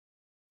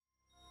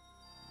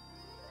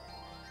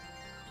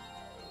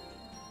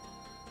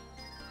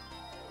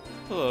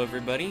Hello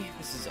everybody,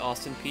 this is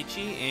Austin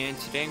Peachy, and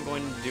today I'm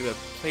going to do a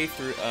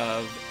playthrough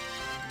of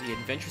the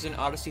Adventures in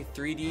Odyssey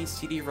 3D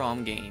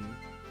CD-ROM game.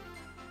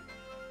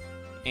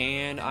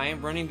 And I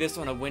am running this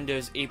on a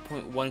Windows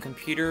 8.1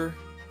 computer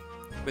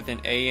with an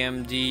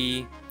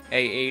AMD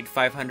A8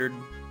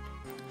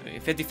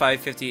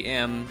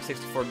 5550M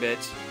 64-bit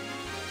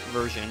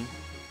version.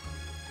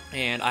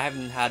 And I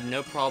haven't had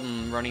no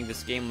problem running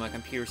this game on my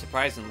computer,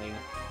 surprisingly.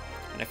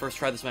 When I first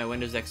tried this on my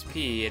Windows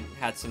XP, it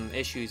had some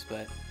issues,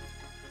 but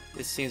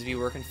this seems to be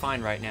working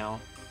fine right now.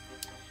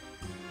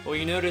 Well,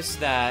 you notice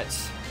that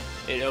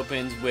it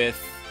opens with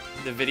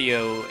the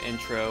video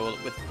intro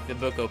with the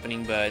book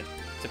opening, but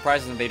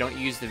surprisingly they don't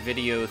use the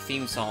video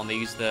theme song. They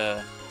use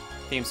the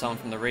theme song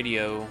from the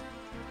radio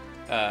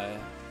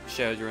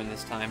show during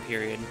this time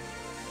period.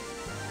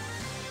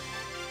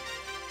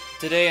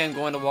 Today I'm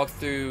going to walk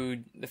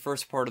through the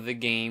first part of the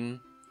game,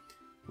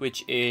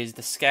 which is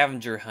the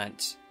Scavenger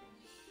Hunt.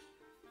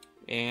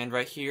 And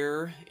right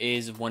here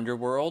is Wonder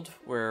World,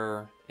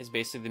 where is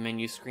basically the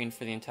menu screen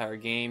for the entire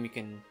game. You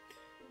can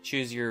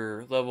choose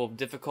your level of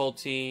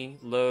difficulty,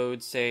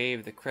 load,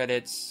 save, the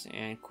credits,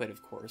 and quit,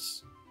 of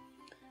course.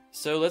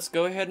 So let's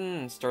go ahead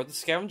and start the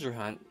Scavenger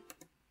Hunt.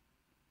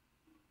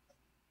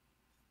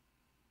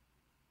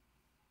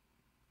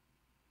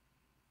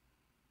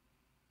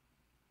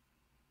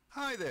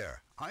 Hi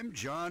there, I'm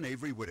John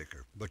Avery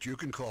Whitaker, but you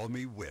can call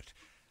me Whit.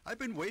 I've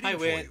been waiting Hi, for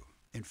Whit. you.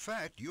 In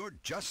fact, you're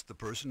just the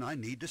person I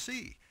need to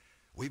see.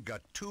 We've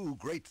got two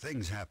great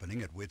things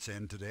happening at Whit's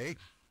End today.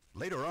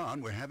 Later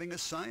on, we're having a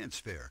science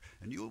fair,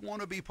 and you'll want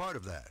to be part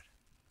of that.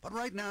 But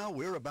right now,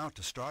 we're about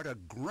to start a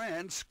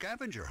grand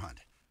scavenger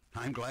hunt.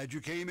 I'm glad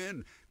you came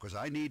in, because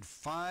I need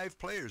 5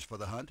 players for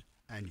the hunt,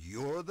 and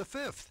you're the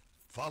 5th.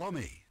 Follow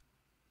me.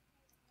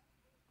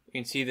 You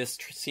can see this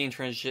scene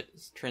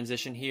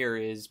transition here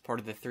is part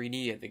of the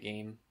 3D of the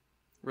game.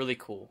 Really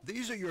cool.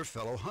 These are your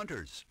fellow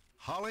hunters,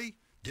 Holly,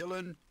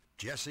 Dylan,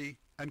 Jesse,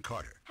 and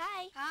Carter.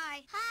 Hi.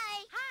 Hi.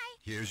 Hi. Hi.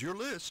 Here's your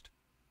list.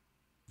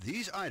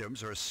 These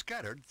items are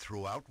scattered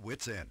throughout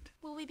Whit's End.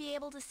 Will we be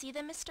able to see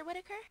them, Mr.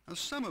 Whitaker? Now,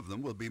 some of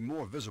them will be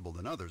more visible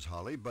than others,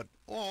 Holly, but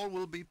all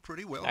will be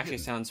pretty well Actually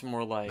hidden. sounds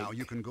more like Now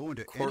you can go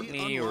into Courtney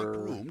any unlocked or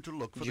room to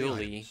look for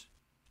Julie. the items.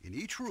 In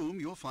each room,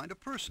 you'll find a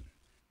person.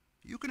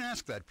 You can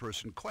ask that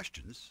person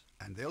questions,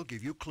 and they'll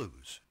give you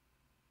clues.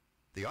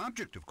 The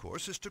object, of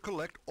course, is to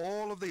collect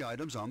all of the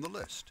items on the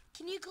list.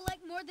 Can you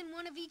collect more than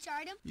one of each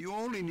item? You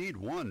only need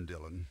one,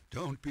 Dylan.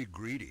 Don't be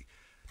greedy.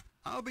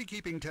 I'll be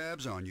keeping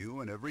tabs on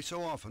you, and every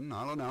so often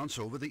I'll announce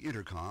over the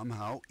intercom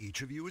how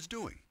each of you is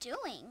doing.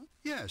 Doing?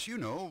 Yes, you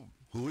know,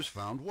 who has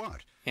found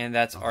what. And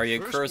that's Now, Arya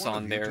the first Curzon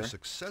one of you there, to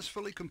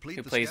successfully complete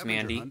who the plays scavenger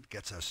Mandy. hunt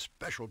gets a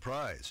special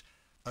prize.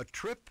 A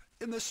trip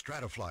in the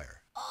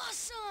Strata-flyer.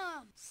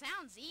 Awesome!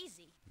 Sounds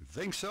easy.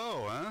 Think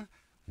so, huh?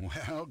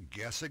 Well,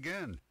 guess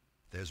again.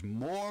 There's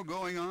more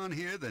going on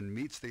here than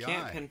meets the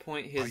Can't eye.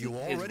 pinpoint Are his you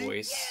all ready?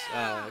 voice,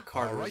 Yeah!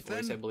 Carter's All right,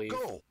 voice, then, I believe.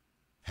 go.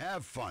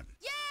 Have fun.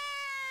 Yay!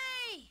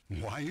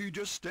 Why are you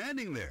just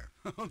standing there?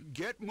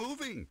 Get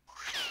moving.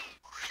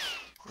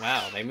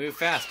 Wow, they move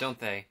fast, don't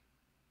they?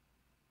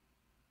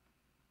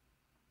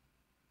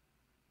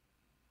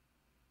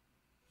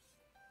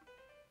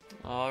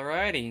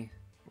 Alrighty,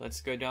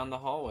 let's go down the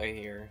hallway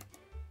here.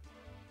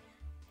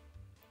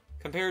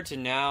 Compared to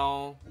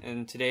now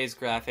and today's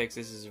graphics,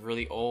 this is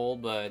really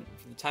old, but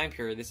for the time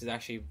period, this is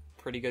actually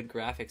pretty good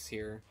graphics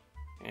here.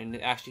 And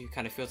it actually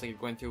kind of feels like you're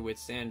going through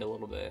Whit's End a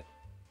little bit.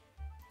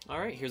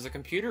 Alright, here's a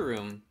computer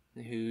room.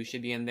 Who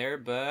should be in there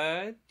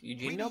but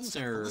Eugene Greetings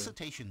and Meltzner.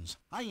 felicitations.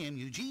 I am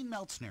Eugene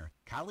Meltzner,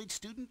 college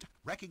student,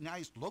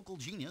 recognized local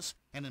genius,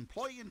 and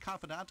employee and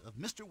confidant of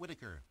Mr.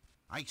 Whitaker.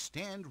 I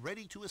stand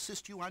ready to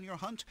assist you on your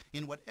hunt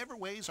in whatever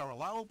ways are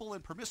allowable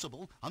and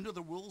permissible under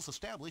the rules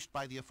established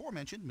by the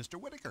aforementioned Mr.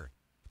 Whitaker.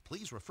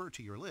 Please refer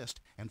to your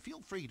list and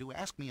feel free to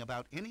ask me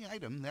about any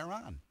item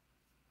thereon.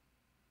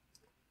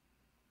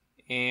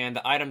 And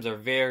the items are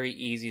very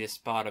easy to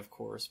spot, of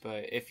course,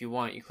 but if you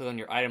want, you click on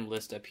your item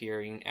list up here,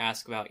 you can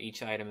ask about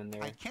each item in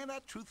there. I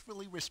cannot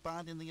truthfully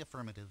respond in the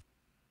affirmative.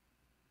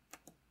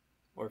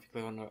 Or if you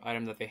click on the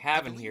item that they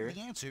have I in believe here. the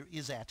answer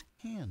is at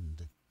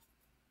hand.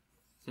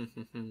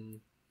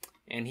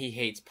 And he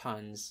hates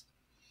puns.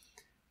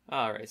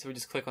 Alright, so we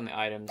just click on the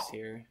items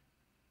here.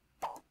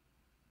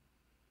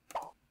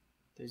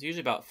 There's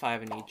usually about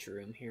 5 in each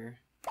room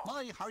here.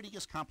 My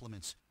heartiest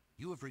compliments.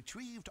 You have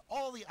retrieved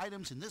all the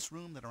items in this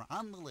room that are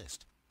on the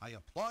list. I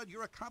applaud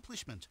your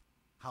accomplishment.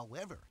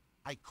 However,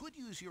 I could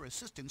use your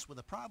assistance with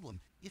a problem,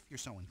 if you're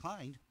so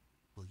inclined.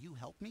 Will you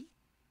help me?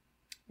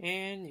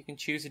 And you can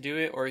choose to do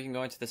it, or you can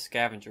go into the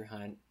scavenger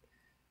hunt.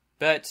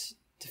 But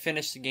to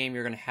finish the game,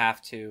 you're going to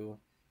have to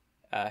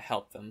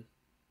help them.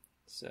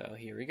 So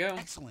here we go.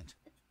 Excellent.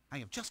 I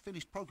have just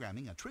finished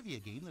programming a trivia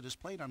game that is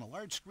played on a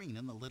large screen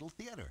in the little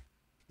theater.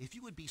 If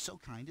you would be so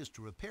kind as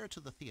to repair to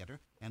the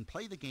theater and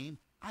play the game,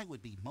 I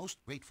would be most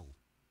grateful.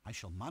 I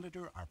shall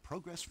monitor our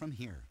progress from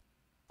here.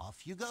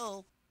 Off you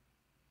go.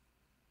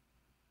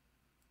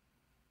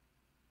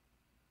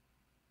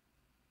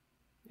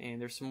 And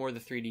there's some more of the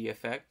 3D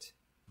effect.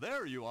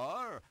 There you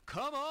are.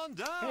 Come on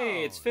down.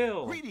 Hey, it's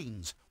Phil.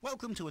 Greetings!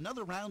 Welcome to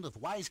another round of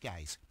Wise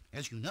Guys.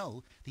 As you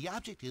know, the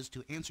object is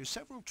to answer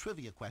several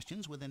trivia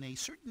questions within a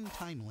certain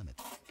time limit.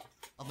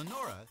 A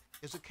menorah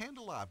is a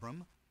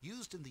candelabrum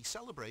used in the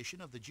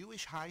celebration of the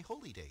Jewish High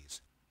Holy Days.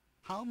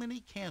 How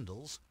many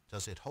candles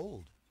does it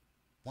hold?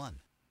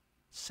 1,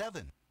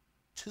 7,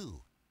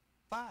 2,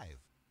 5,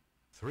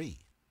 3,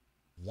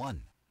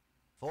 1,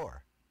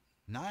 4,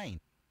 9,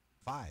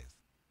 5,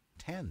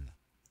 10.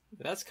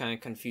 That's kind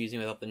of confusing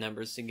without the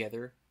numbers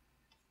together.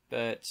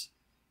 But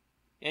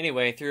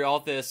anyway, through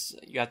all this,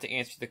 you have to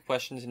answer the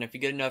questions, and if you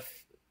get enough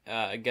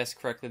guess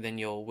correctly, then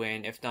you'll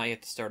win. If not, you have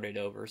to start it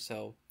over.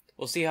 So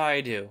we'll see how I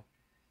do.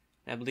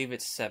 I believe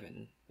it's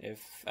 7.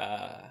 If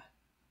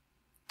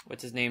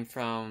what's his name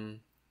from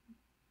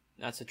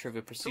That's a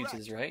Trivial Pursuits,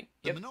 is right?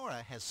 The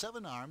menorah has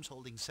 7 arms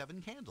holding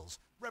 7 candles,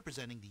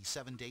 representing the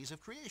 7 days of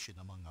creation,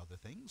 among other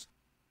things.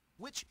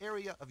 Which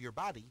area of your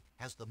body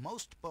has the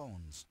most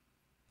bones?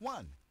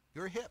 1,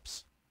 your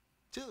hips.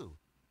 2,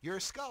 your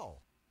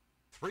skull.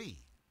 3,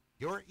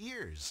 your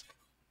ears.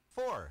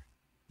 4,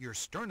 your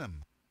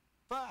sternum.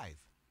 5,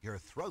 your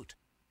throat.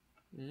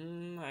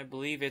 I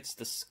believe it's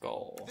the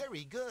skull.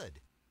 Very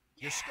good.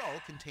 Your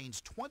skull contains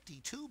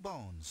 22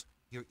 bones.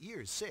 Your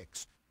ears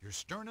 6, your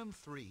sternum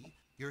 3,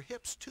 your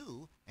hips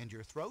 2, and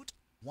your throat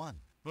 1.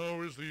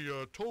 Now, is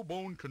the toe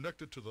bone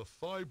connected to the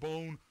thigh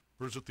bone,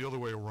 or is it the other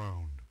way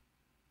around?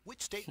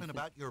 Which statement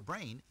about your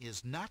brain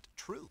is not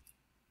true?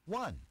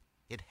 1,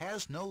 it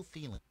has no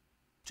feeling.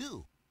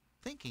 2,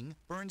 thinking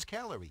burns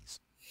calories.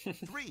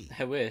 3,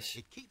 I wish.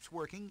 it keeps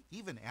working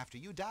even after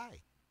you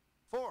die.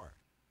 4,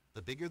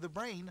 the bigger the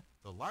brain,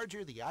 the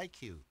larger the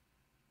IQ.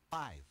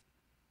 5,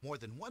 more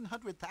than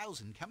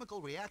 100,000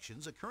 chemical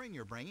reactions occur in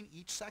your brain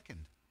each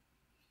second.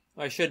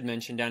 I should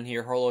mention down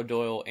here, Harlow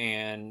Doyle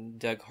and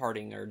Doug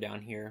Harding are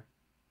down here.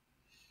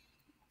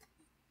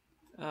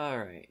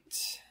 Alright.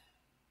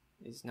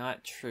 Is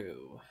not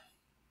true.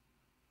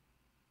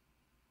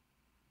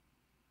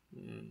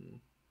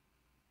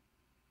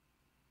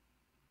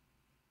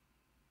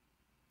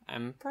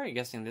 I'm probably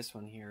guessing this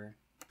one here.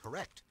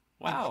 Correct.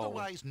 Wow. In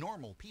otherwise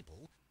normal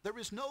people, there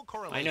is no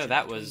correlation I know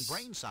that between was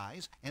brain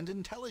size and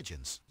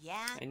intelligence.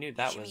 Yeah? I knew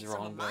that You was should meet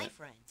some wrong, of my but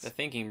friends. the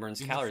thinking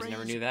burns In calories. the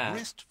Never phrase knew that.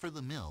 grist for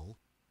the mill,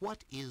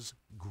 what is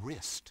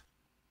grist?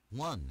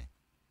 1,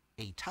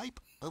 a type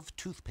of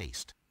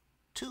toothpaste.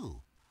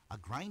 2, a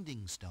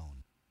grinding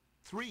stone.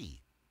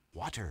 3,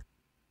 water.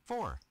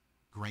 4,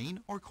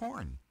 grain or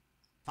corn.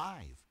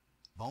 5,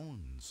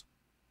 bones.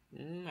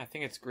 I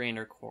think it's grain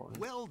or corn.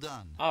 Well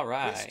done. All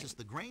right. Grist is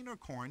the grain or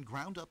corn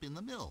ground up in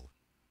the mill.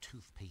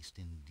 Toothpaste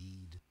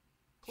indeed.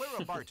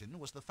 Clara Barton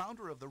was the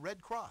founder of the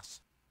Red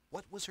Cross.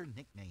 What was her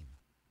nickname?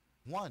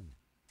 1,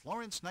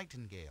 Florence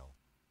Nightingale.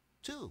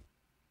 2,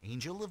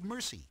 Angel of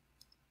Mercy.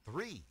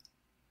 3,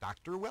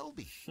 Dr.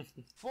 Welby.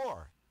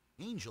 4,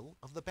 Angel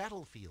of the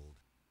Battlefield.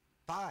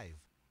 5,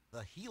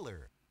 the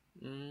Healer.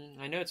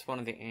 I know it's one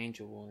of the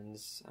angel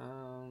ones.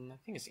 I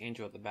think it's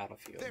Angel of the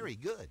Battlefield. Very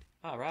good.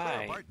 All Clara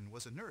right. Barton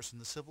was a nurse in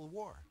the Civil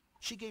War.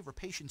 She gave her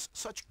patients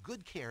such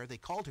good care they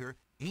called her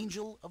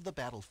Angel of the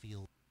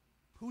Battlefield.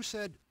 Who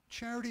said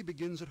charity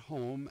begins at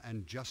home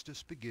and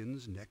justice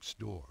begins next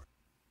door?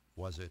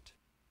 Was it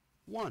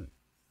 1,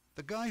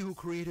 the guy who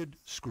created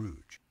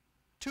Scrooge?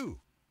 2,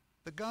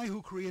 the guy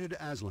who created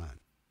Aslan?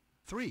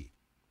 3,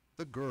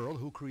 the girl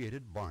who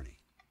created Barney?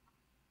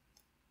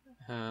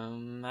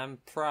 I'm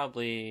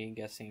probably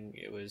guessing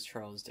it was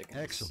Charles Dickens.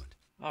 Excellent.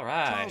 All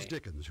right. Charles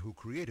Dickens, who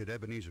created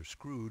Ebenezer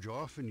Scrooge,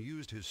 often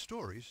used his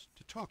stories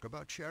to talk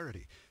about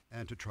charity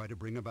and to try to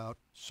bring about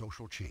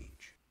social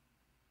change.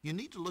 You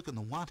need to look in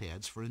the want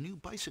ads for a new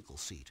bicycle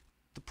seat.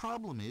 The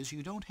problem is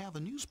you don't have a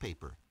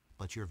newspaper,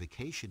 but your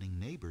vacationing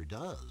neighbor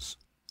does.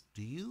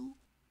 Do you?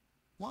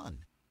 1,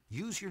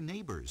 use your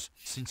neighbor's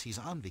since he's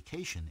on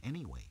vacation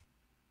anyway.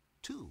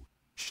 2,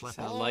 schlep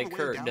Sound all like the way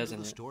Kurt, down to doesn't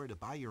the it? store to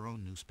buy your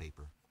own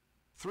newspaper.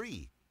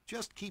 3,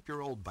 just keep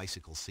your old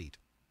bicycle seat.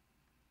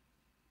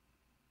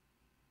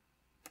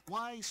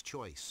 Wise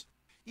choice.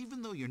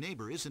 Even though your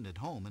neighbor isn't at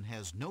home and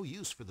has no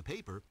use for the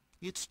paper,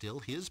 it's still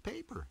his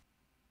paper.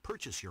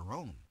 Purchase your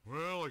own.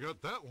 Well, I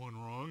got that one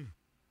wrong.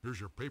 Here's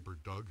your paper,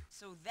 Doug.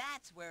 So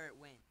that's where it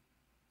went.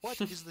 What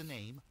is the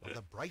name of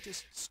the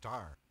brightest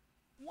star?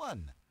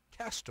 1,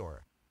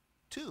 Castor.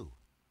 2,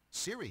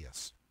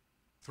 Sirius.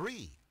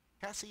 3,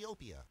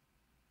 Cassiopeia.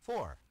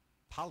 4,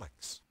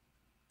 Pollux.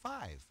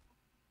 5,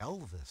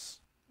 Elvis.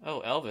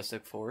 Oh, Elvis,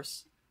 of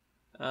course.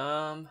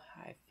 I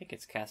think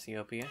it's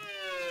Cassiopeia. 2,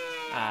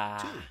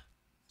 Ah.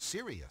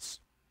 Sirius.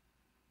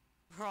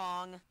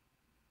 Wrong.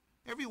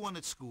 Everyone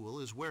at school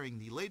is wearing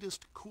the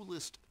latest,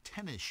 coolest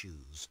tennis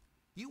shoes.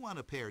 You want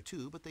a pair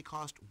too, but they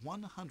cost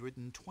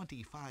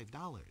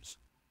 $125.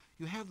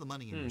 You have the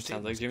money in your Sounds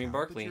savings like Jimmy account,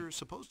 Barkley. but you're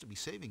supposed to be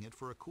saving it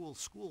for a cool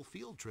school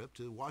field trip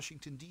to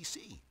Washington,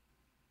 D.C.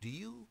 Do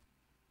you?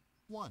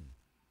 1,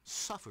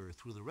 suffer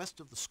through the rest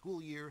of the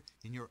school year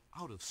in your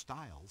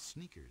out-of-style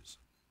sneakers.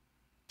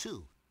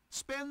 2,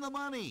 spend the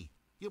money.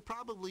 You'll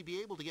probably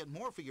be able to get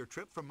more for your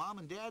trip from Mom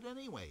and Dad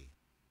anyway.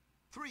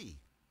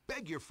 3,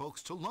 Beg your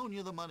folks to loan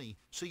you the money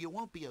so you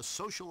won't be a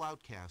social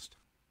outcast.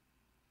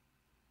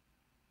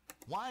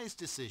 Wise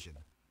decision.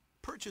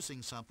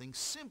 Purchasing something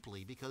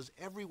simply because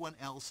everyone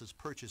else is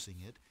purchasing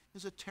it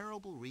is a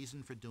terrible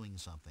reason for doing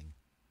something.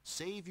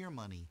 Save your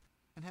money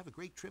and have a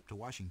great trip to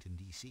Washington,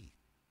 D.C.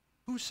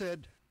 Who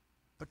said,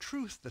 "A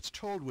truth that's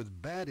told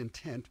with bad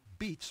intent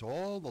beats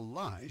all the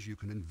lies you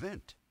can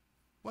invent"?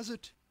 Was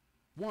it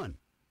 1.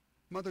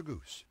 Mother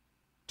Goose,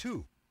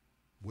 2.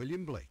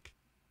 William Blake,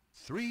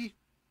 3.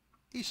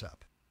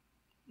 Aesop,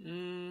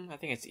 I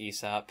think it's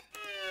Aesop.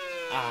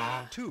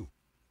 2.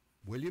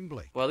 William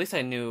Blake? Well, at least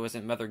I knew it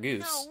wasn't Mother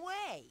Goose. No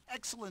way!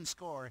 Excellent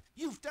score.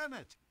 You've done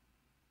it.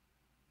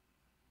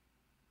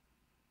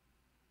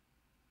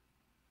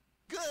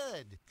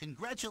 Good.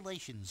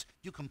 Congratulations.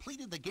 You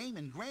completed the game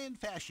in grand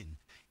fashion.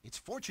 It's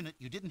fortunate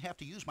you didn't have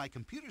to use my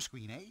computer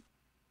screen,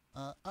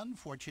 eh?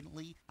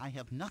 Unfortunately, I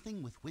have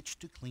nothing with which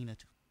to clean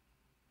it.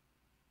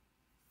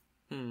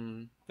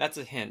 That's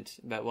a hint,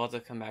 but we'll have to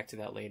come back to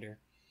that later.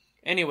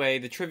 Anyway,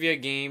 the trivia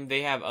game,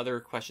 they have other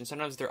questions.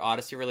 Sometimes they're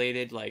Odyssey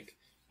related, like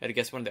I had to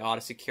guess one of the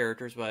Odyssey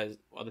characters while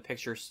the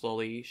picture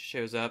slowly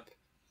shows up.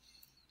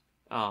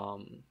 A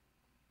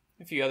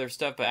few other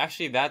stuff, but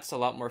actually that's a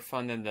lot more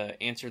fun than the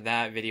Answer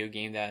That video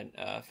game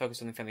that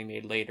Focus on the Family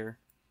made later.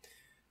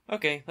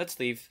 Okay, let's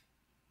leave.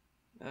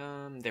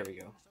 There we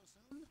go.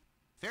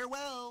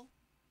 Farewell.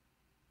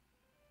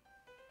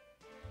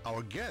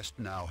 Our guest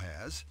now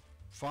has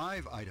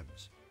 5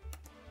 items.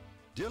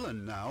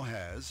 Dylan now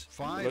has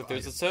 5 Look,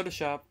 there's items. a soda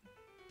shop.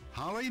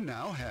 Holly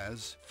now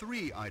has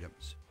 3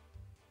 items.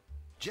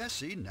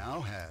 Jesse now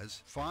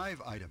has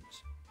 5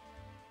 items.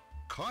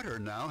 Carter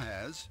now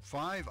has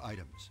 5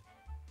 items.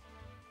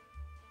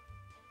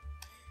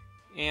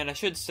 And I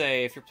should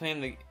say, if you're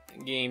playing the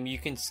game, you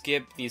can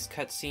skip these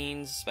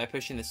cutscenes by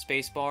pushing the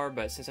spacebar,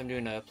 but since I'm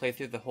doing a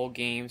playthrough of the whole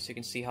game so you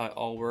can see how it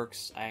all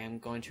works, I am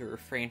going to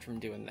refrain from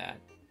doing that.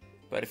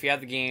 But if you have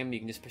the game, you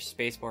can just push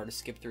spacebar to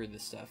skip through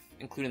this stuff,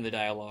 including the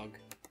dialogue.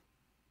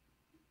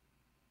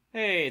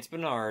 Hey, it's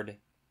Bernard.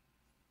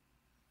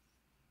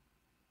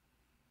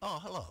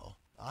 Oh, hello.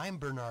 I'm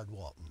Bernard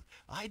Walton.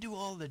 I do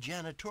all the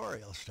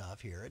janitorial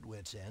stuff here at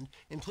Whit's End,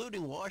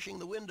 including washing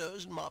the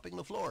windows and mopping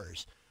the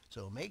floors.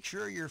 So make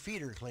sure your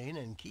feet are clean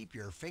and keep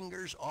your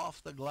fingers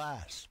off the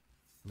glass.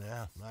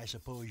 Now, I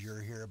suppose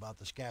you're here about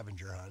the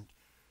scavenger hunt.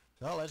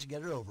 So let's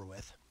get it over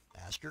with.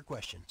 Ask your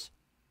questions.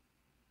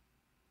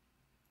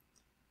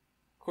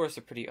 Of course,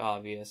 they're pretty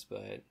obvious,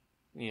 but,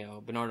 you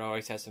know, Bernard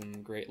always has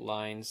some great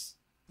lines.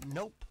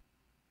 Nope.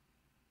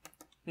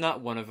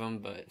 Not one of them,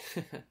 but...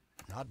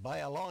 Not by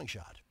a long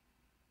shot.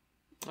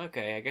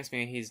 Okay, I guess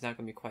maybe he's not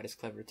going to be quite as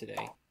clever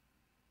today.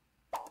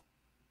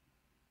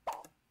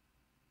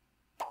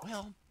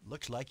 Well,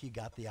 looks like you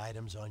got the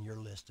items on your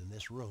list in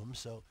this room,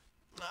 so...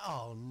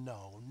 Oh,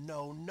 no,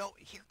 no, no.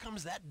 Here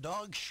comes that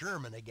dog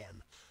Sherman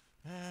again.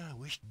 I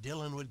wish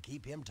Dylan would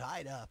keep him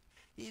tied up.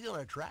 He's going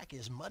to track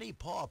his muddy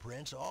paw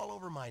prints all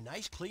over my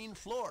nice clean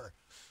floor.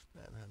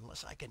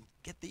 Unless I can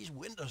get these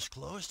windows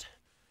closed.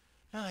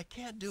 I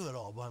can't do it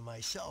all by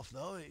myself,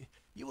 though.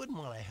 You wouldn't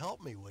want to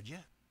help me, would you?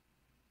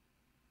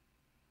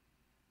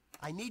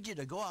 I need you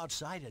to go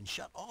outside and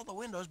shut all the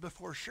windows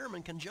before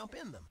Sherman can jump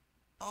in them.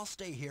 I'll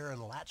stay here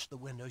and latch the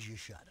windows you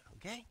shut,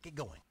 okay? Get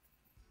going.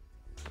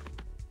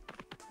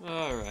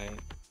 Alright.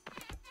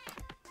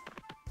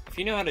 If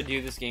you know how to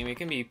do this game, it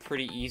can be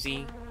pretty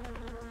easy.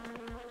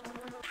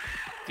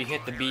 If you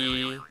hit the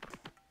B...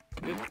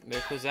 Oop,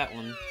 there goes that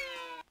one. You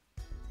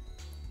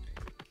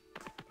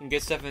can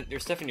get stuff in,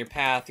 there's stuff in your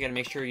path, you gotta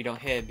make sure you don't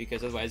hit,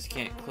 because otherwise you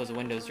can't close the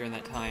windows during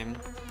that time.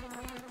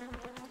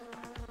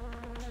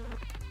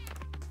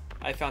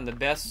 I found the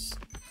best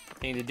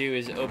thing to do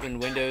is open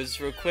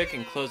windows real quick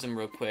and close them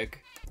real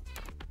quick,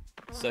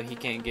 so he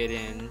can't get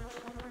in.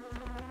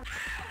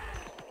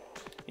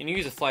 And you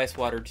use a fly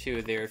swatter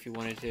too there if you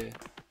wanted to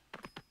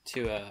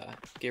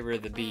get rid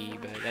of the bee,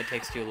 but that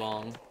takes too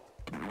long.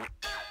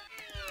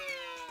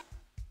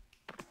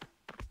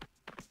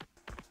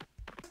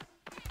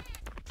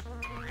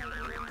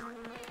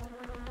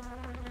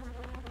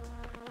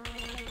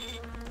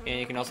 And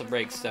you can also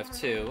break stuff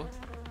too.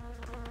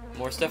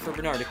 More stuff for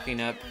Bernard to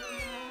clean up.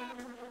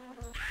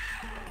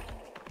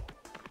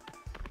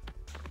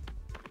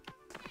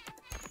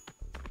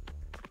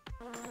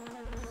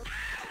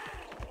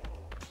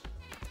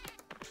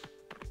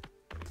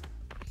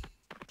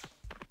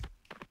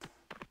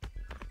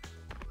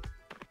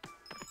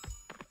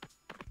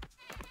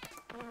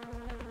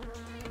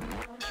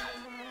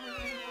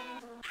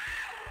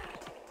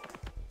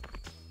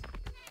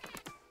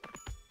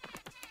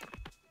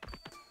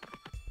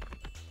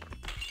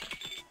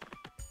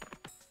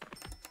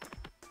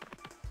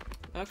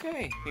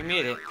 Okay, we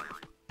made it.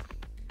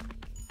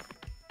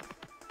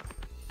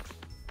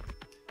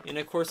 And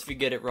of course, if you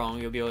get it wrong,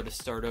 you'll be able to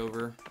start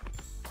over.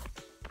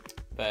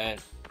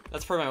 But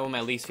that's probably one of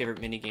my least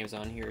favorite mini games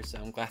on here, so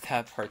I'm glad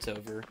that part's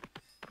over.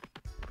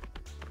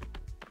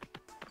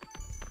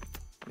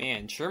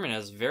 Man, Sherman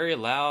has very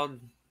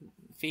loud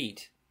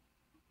feet.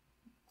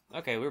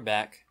 Okay, we're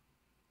back.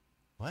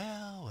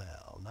 Well,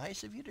 well,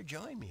 nice of you to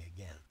join me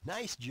again.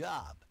 Nice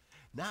job.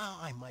 Now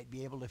I might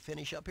be able to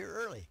finish up here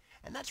early.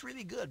 And that's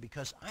really good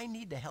because I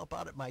need to help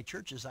out at my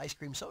church's ice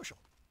cream social.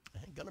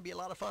 It's gonna be a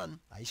lot of fun.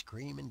 Ice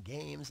cream and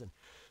games and...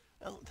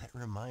 Oh, that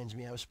reminds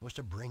me I was supposed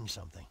to bring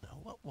something. Now,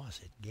 what was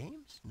it?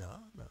 Games? No.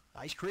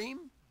 Ice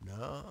cream?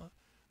 No.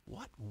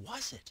 What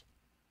was it?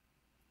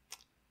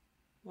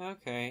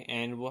 Okay,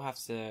 and we'll have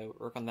to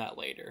work on that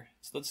later.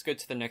 So let's go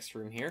to the next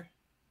room here.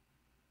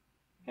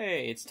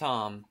 Hey, it's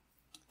Tom.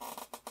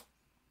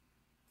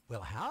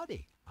 Well,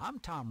 howdy. I'm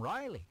Tom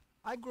Riley.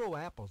 I grow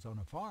apples on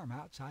a farm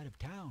outside of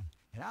town,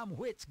 and I'm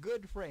Whit's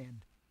good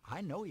friend. I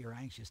know you're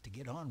anxious to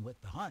get on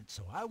with the hunt,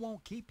 so I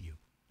won't keep you.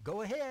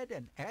 Go ahead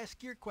and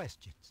ask your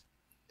questions.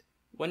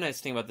 One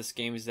nice thing about this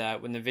game is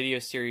that when the video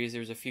series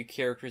there's a few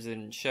characters that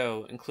didn't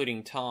show,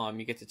 including Tom,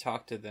 you get to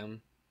talk to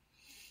them.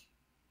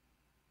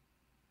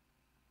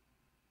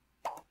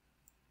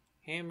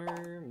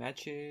 Hammer,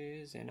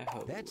 matches, and a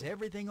hoe. That's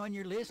everything on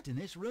your list in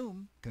this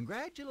room.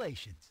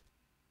 Congratulations.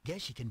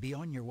 Guess you can be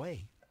on your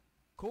way.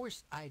 Of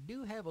course, I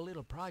do have a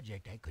little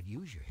project I could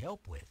use your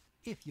help with,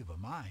 if you've a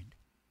mind.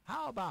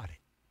 How about it?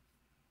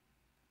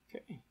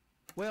 Okay.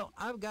 Well,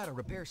 I've got to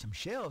repair some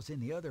shelves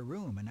in the other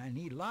room, and I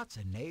need lots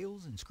of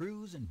nails and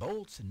screws and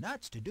bolts and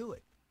nuts to do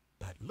it.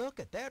 But look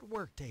at that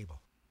work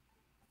table.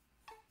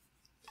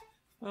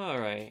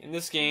 Alright, in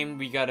this game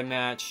we gotta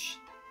match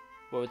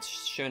what's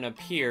shown up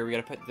here. We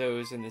gotta put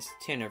those in this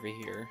tin over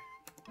here.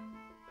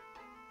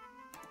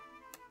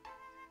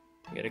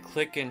 We gotta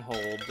click and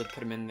hold to put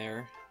them in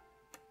there.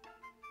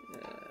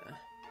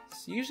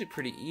 It's usually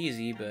pretty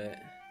easy, but...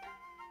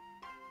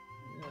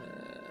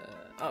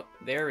 oh,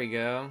 there we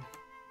go.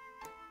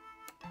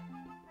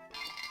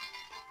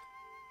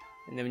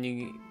 And then when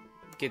you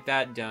get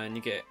that done,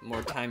 you get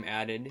more time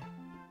added.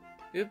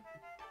 Oop.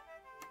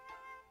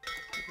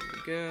 There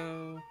we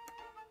go.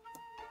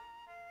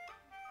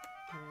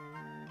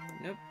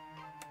 Nope.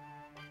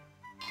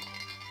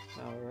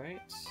 Alright.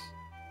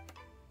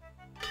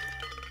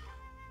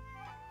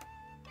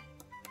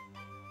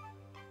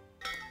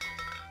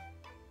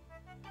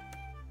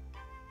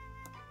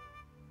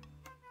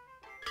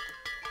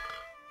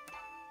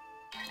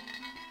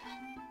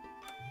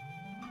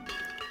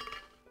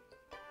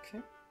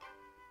 Okay.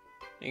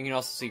 You can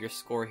also see your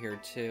score here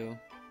too.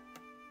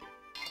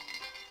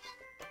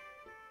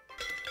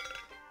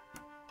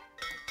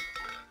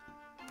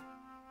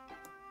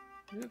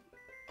 Yep.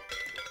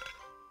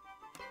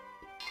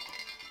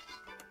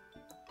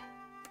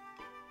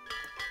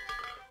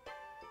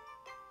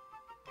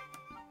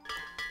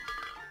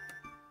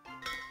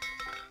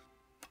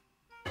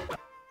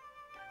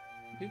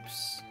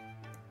 Oops.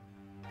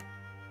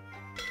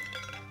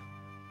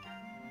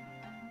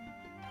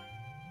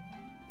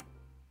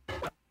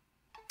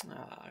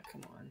 Ah,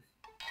 come on.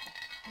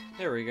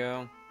 There we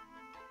go.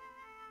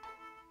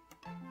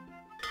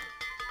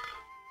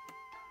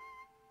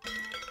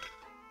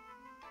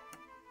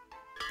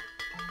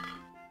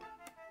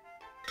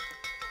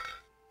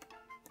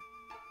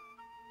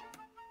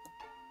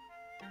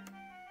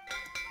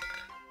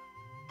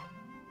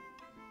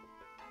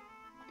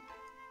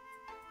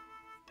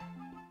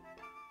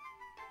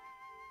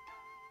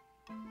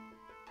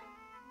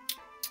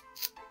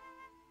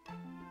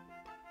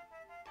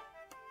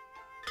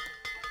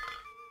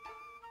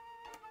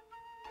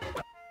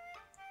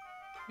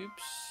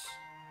 Oops.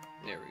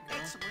 There we go.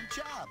 Excellent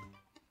job.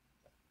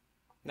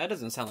 That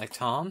doesn't sound like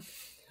Tom.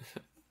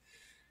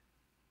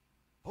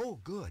 Oh,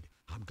 good.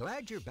 I'm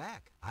glad you're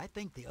back. I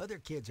think the other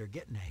kids are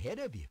getting ahead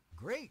of you.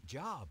 Great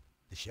job.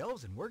 The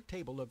shelves and work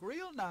table look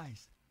real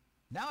nice.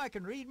 Now I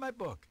can read my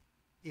book,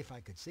 if I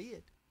could see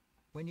it.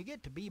 When you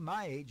get to be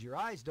my age, your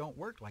eyes don't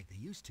work like they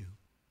used to.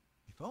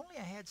 If only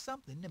I had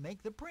something to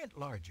make the print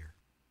larger.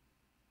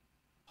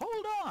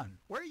 Hold on.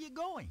 Where are you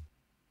going?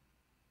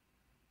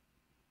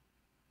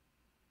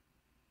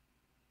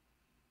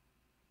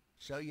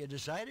 So you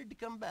decided to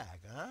come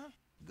back, huh?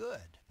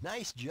 Good.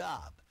 Nice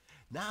job.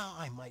 Now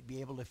I might be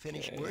able to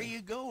finish. Okay. Where are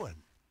you going?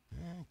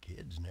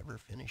 Kids never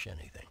finish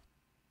anything.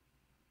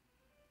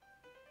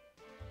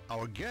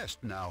 Our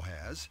guest now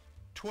has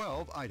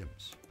 12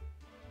 items.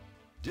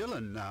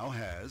 Dylan now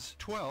has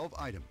 12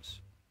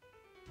 items.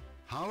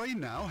 Holly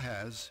now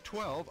has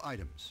 12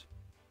 items.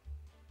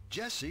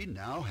 Jesse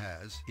now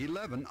has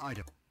 11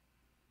 items.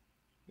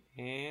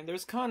 And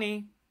there's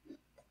Connie.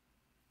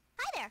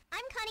 Hi there,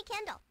 I'm Connie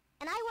Kendall,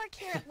 and I work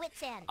here at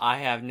Whit's End. I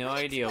have no Will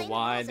you idea explain the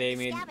why rules of they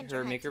the made Scavenger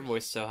her Hunt make her to me?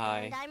 voice so high.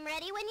 And I'm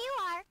ready when you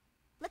are.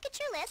 Look at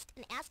your list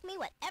and ask me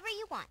whatever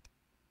you want.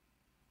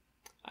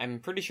 I'm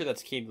pretty sure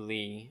that's Kate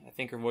Lee. I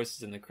think her voice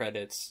is in the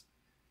credits.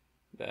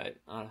 But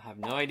I have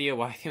no idea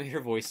why they made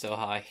her voice so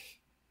high.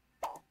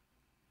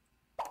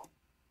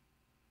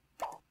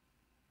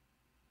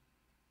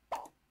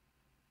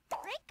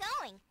 Great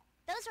going.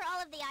 Those are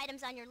all of the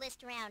items on your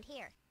list around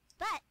here.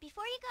 But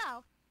before you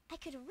go, I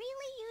could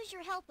really use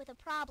your help with a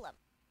problem.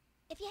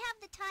 If you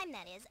have the time,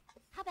 that is.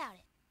 How about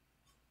it?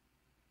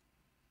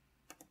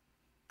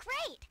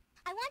 Great!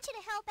 I want you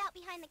to help out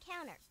behind the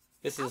counter.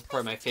 This is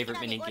probably my favorite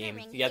mini game.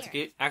 You have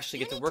to actually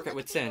get to work at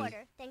Whit's End.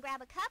 Then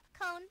grab a cup,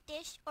 cone,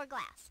 dish, or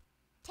glass.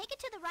 Take it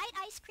to the right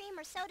ice cream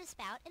or soda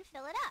spout and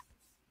fill it up.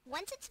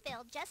 Once it's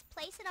filled, just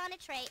place it on a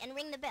tray and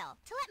ring the bell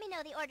to let me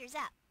know the order's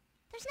up.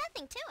 There's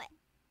nothing to it.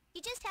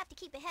 You just have to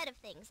keep ahead of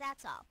things,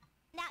 that's all.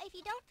 Now, if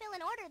you don't fill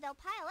an order, they'll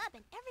pile up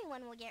and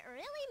everyone will get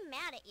really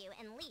mad at you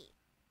and leave.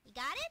 You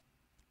got it?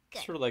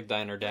 Good. Sort of like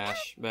Diner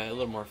Dash, but a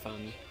little more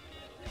fun.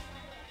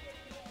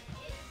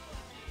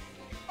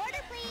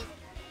 Order, please.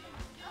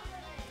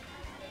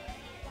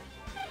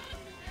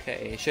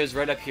 Okay, it shows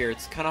right up here.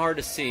 It's kind of hard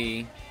to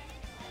see.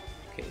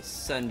 Okay,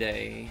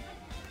 Sunday.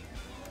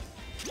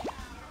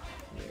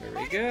 There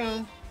we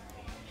go.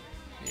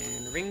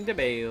 And ring the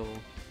bell.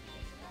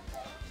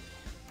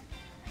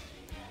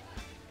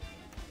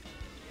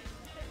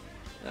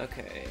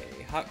 Okay,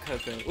 hot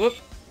cocoa. Whoop!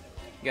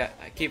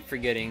 I keep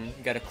forgetting.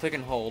 You gotta click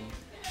and hold.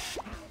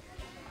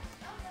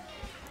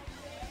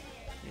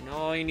 And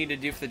all you need to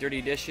do for the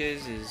dirty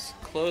dishes is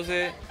close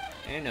it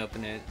and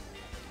open it.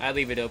 I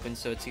leave it open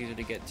so it's easier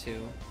to get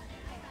to.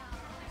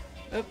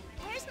 Oh,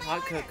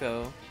 hot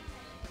cocoa.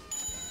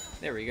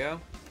 There we go.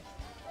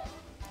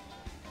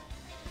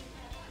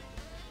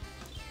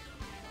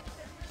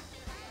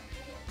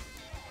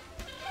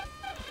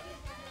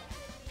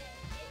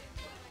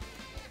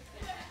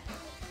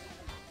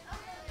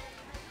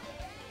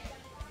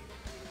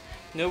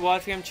 No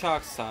Wadfam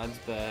chalk sods,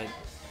 but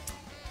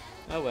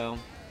oh well.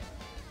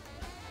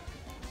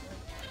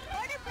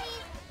 Order,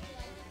 please.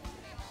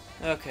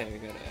 Okay,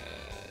 we got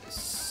a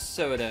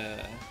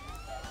soda.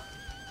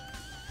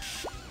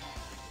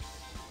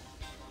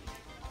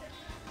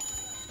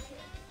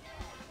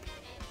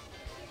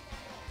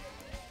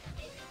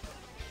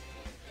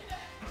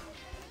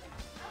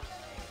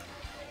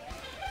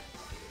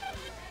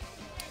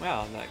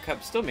 Wow, that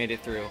cup still made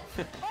it through.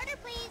 Order,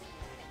 please.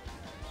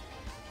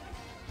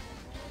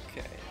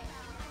 Okay.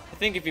 I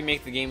think if you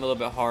make the game a little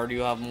bit hard,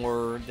 you'll have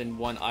more than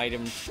one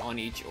item on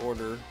each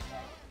order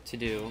to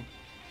do.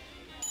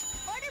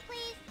 Order,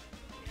 please.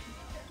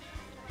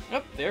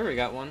 Oh, there we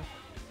got one.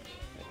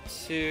 Got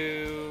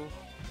 2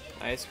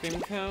 ice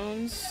cream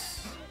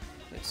cones.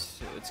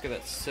 Let's get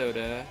that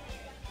soda.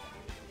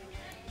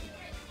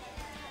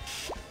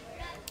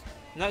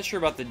 I'm not sure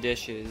about the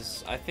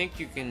dishes. I think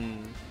you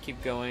can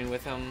keep going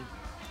with them.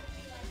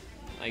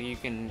 Like you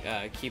can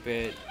keep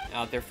it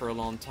out there for a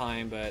long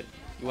time, but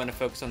you want to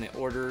focus on the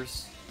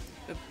orders.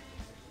 Oop.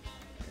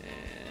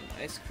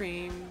 And ice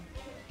cream.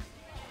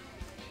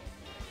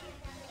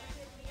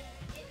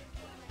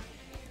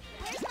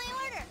 Where's my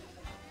order?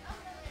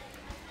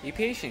 Be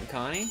patient,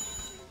 Connie.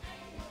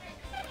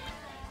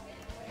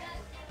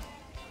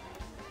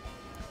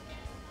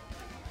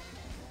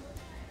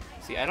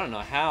 See, I don't know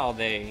how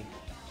they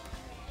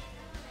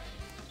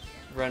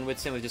run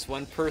Whit's End with just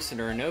one person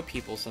or no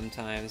people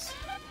sometimes.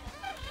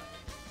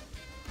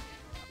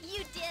 You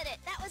did it.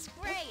 That was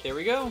great. There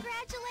we go.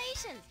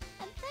 Congratulations.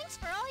 And thanks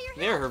for all your help.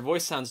 There, her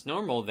voice sounds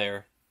normal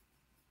there.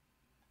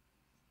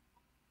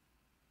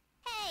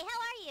 Hey, how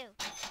are you?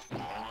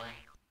 Ah!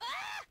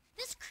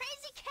 This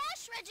crazy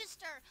cash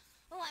register.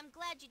 Oh, I'm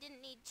glad you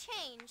didn't need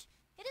change.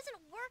 It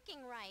isn't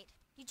working right.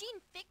 Eugene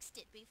fixed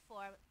it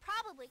before.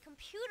 Probably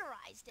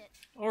computerized it.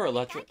 Or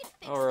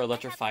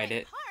electrified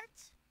it.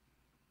 Parts.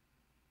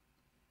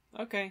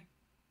 Okay.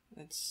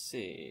 Let's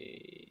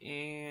see.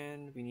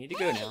 And we need to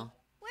go now.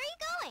 Where are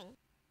you going?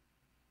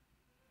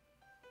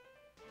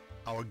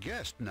 Our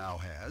guest now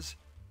has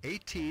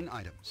 18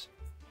 items.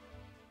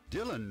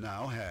 Dylan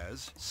now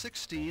has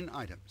 16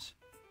 items.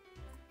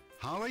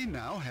 Holly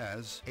now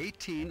has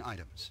 18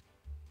 items.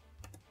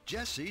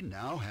 Jesse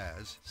now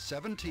has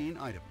 17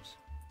 items.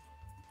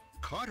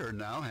 Carter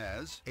now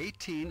has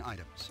 18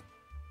 items.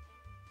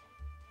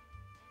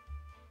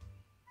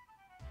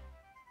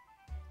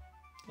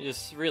 I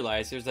just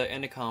realized there's that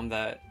intercom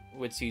that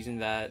Whit's using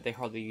that they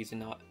hardly use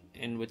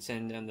in Whit's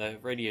End and the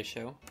radio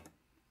show.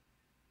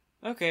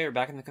 Okay, we're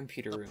back in the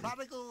computer room. The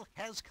prodigal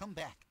has come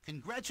back.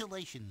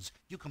 Congratulations.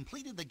 You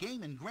completed the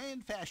game in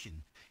grand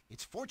fashion.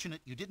 It's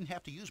fortunate you didn't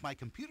have to use my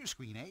computer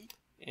screen, eh?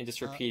 And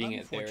just repeating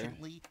it there.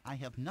 Unfortunately, I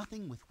have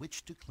nothing with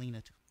which to clean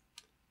it.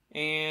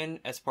 And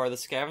as part of the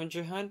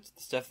scavenger hunt,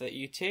 the stuff that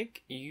you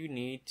take, you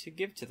need to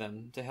give to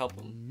them to help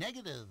them.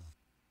 Negative.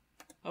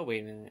 Oh,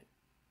 wait a minute.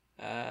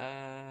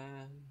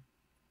 That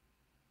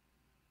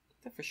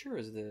for sure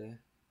is the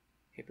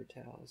paper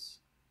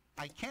towels.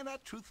 I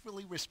cannot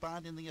truthfully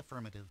respond in the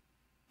affirmative.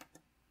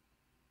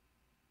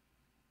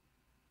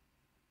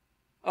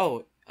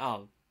 Oh,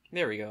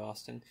 there we go,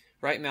 Austin.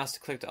 Right mouse to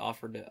click to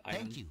offer the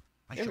item. Thank you.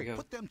 I There we shall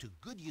go. put them to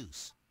good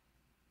use.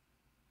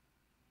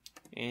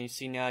 And you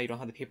see now you don't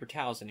have the paper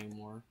towels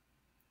anymore.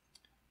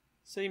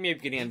 So you may be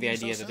getting the Leaving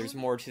so idea that there's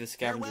soon? more to the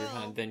scavenger Farewell.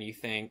 hunt than you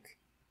think.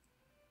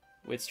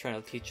 Whit's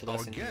trying to teach a Our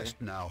lesson here.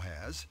 guest now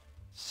has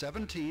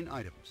 17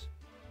 items.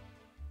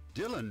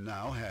 Dylan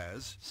now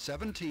has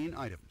 17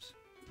 items.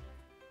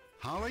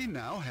 Holly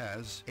now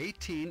has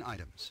 18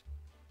 items.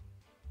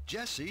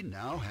 Jesse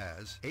now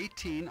has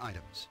 18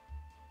 items.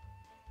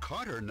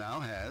 Carter now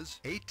has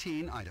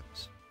 18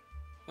 items.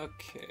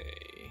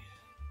 Okay.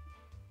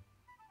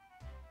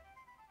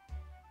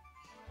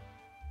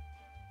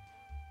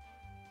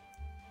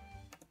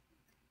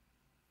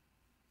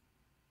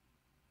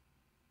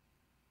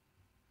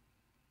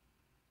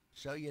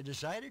 So you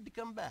decided to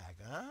come back,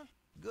 huh?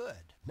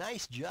 Good.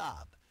 Nice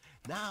job.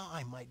 Now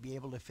I might be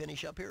able to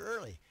finish up here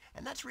early.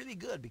 And that's really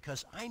good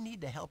because I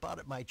need to help out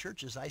at my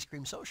church's ice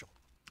cream social.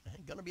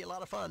 Gonna be a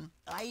lot of fun.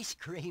 Ice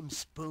cream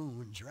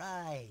spoons,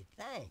 right.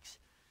 Thanks.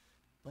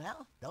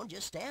 Well, don't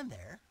just stand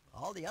there.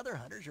 All the other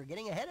hunters are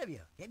getting ahead of you.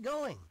 Get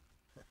going.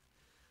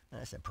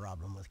 That's the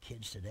problem with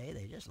kids today.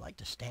 They just like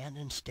to stand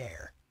and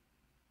stare.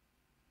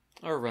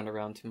 Or run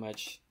around too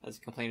much, as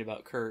he complained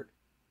about Kurt.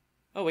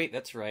 Oh wait,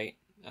 that's right.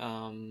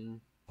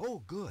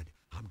 Oh, good.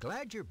 I'm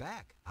glad you're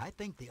back. I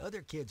think the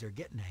other kids are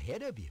getting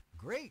ahead of you.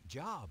 Great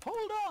job.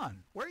 Hold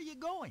on. Where are you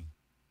going?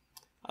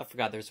 I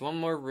forgot there's one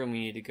more room we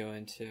need to go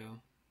into.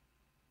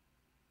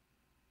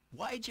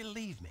 Why'd you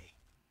leave me?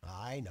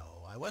 I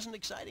know. I wasn't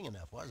exciting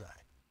enough, was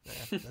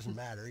I? Doesn't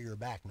matter. You're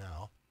back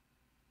now.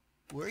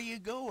 Where are you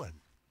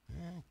going?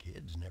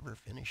 Kids never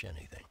finish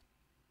anything.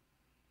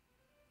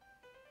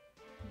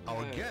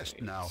 Our guest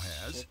now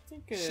has I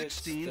think it's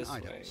 16 this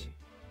items. way.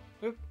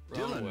 Oop, wrong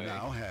Dylan way.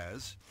 now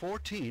has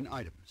 14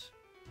 items.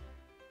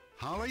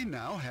 Holly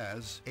now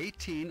has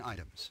 18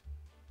 items.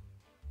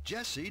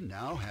 Jesse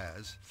now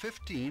has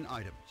 15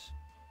 items.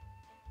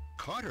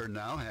 Carter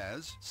now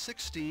has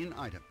 16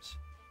 items.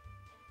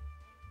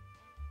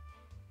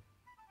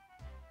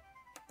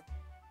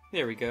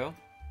 There we go.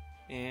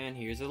 And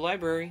here's the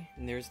library.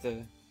 And there's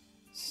the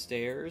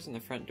stairs and the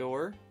front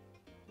door.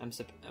 I'm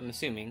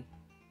assuming.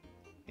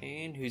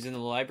 And who's in the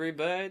library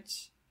but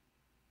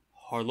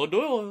Harlow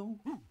Doyle.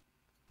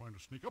 Trying to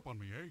sneak up on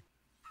me,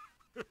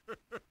 eh?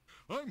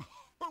 I'm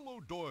Harlow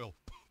Doyle,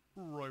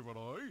 Private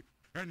Eye,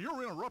 and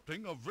you're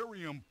interrupting a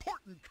very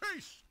important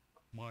case.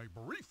 My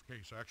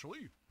briefcase,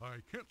 actually. I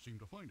can't seem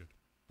to find it.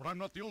 But I'm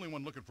not the only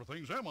one looking for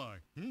things, am I?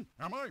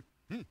 Am I?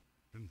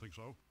 Didn't think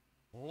so.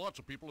 Lots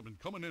of people have been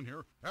coming in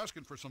here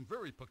asking for some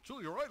very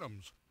peculiar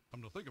items.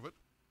 Come to think of it,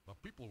 the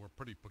people were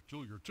pretty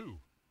peculiar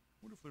too.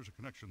 What if there's a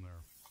connection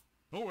there?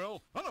 Oh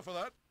well, enough of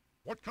that.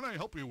 What can I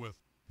help you with?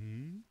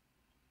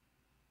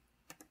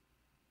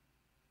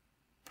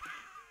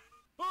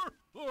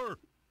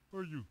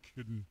 Are you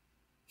kidding?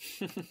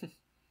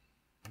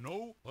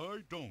 No, I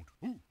don't.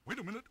 Ooh, wait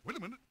a minute.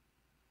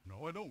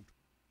 No, I don't.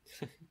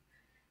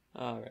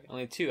 Alright,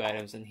 only 2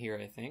 items in here,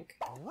 I think.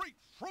 Great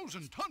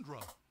frozen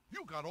tundra!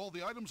 You got all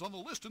the items on the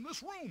list in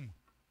this room.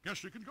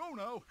 Guess you can go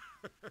now.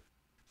 If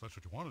that's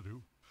what you want to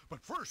do.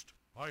 But first,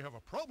 I have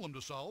a problem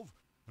to solve,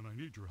 and I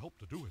need your help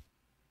to do it.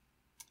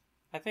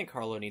 I think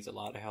Harlow needs a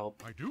lot of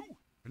help. I do?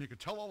 And you can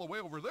tell all the way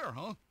over there,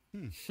 huh?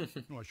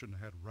 No, I shouldn't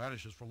have had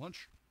radishes for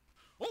lunch.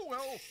 Oh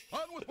well,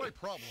 on with my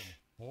problem.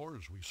 Or,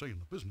 as we say in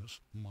the business,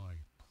 my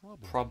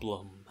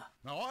problem.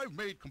 Now, I've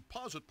made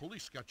composite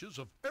police sketches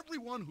of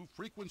everyone who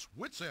frequents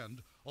Whit's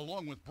End,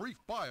 along with brief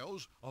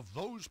bios of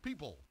those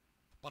people.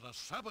 But a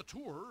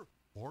saboteur,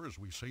 or as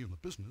we say in the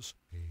business,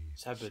 a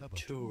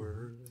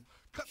saboteur,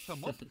 cut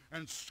them up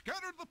and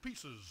scattered the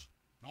pieces.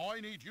 Now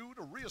I need you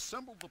to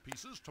reassemble the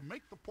pieces to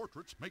make the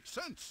portraits make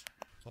sense.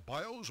 The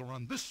bios are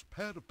on this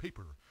pad of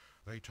paper.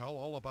 They tell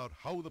all about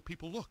how the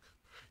people look.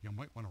 You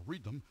might want to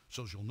read them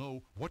so you'll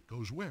know what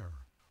goes where.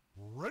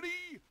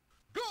 Ready?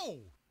 Go!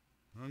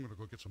 I'm going to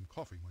go get some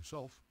coffee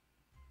myself.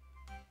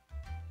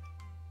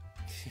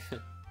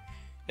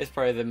 It's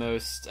probably the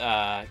most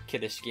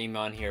kiddish game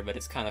on here, but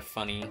it's kind of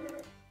funny.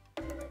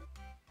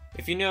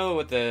 If you know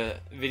what the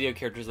video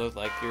characters look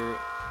like, you're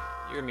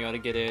gonna be able to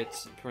get it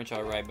pretty much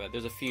alright, but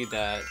there's a few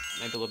that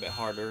might be a little bit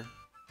harder.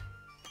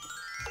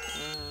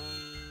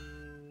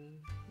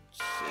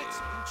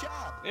 Let's see.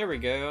 There we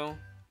go.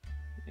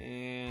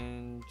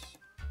 And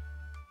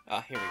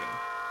here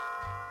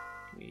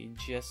we go.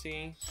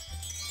 Jesse.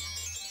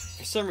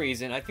 For some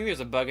reason, I think there's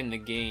a bug in the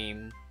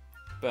game,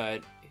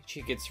 but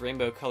she gets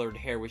rainbow colored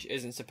hair, which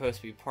isn't supposed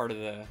to be part of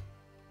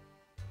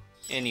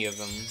any of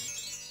them.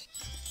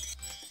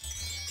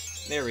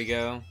 There we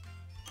go.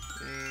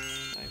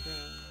 And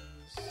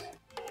eyebrows.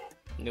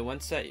 No one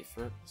set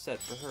for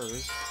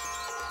hers.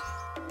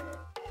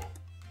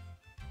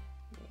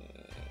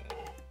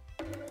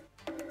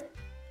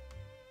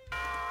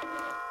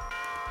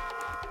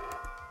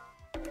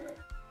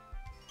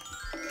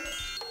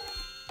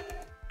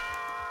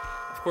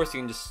 Of course,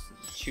 you can just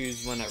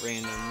choose one at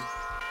random.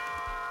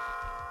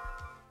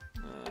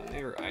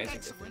 Maybe her eyes are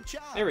different.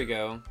 There we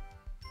go.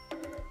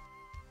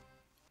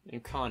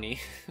 And Connie.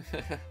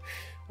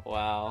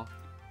 Wow.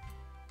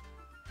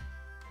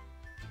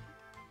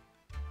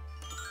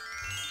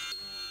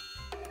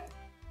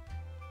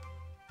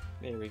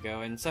 There we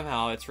go. And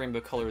somehow it's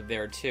rainbow colored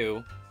there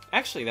too.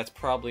 Actually, that's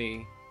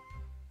probably...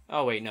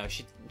 Oh wait, no.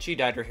 She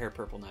dyed her hair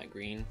purple, not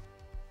green.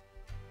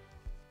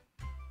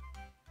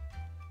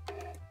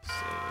 Let's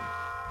see.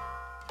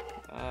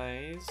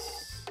 Eyes.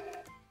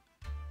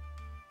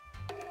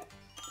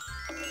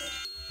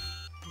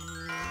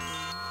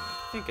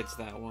 I think it's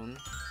that one.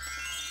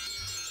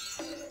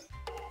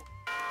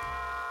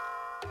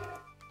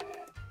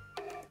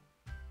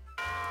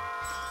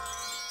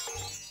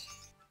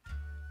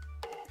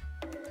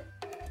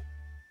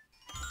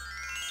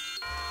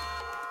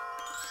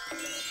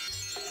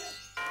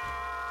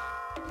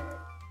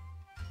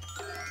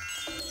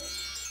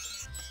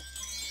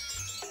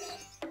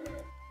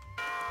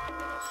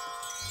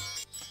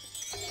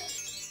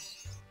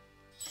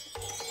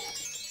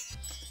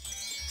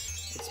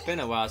 It's been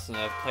a while since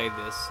I've played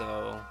this,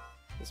 so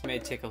this may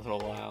take a little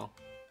while.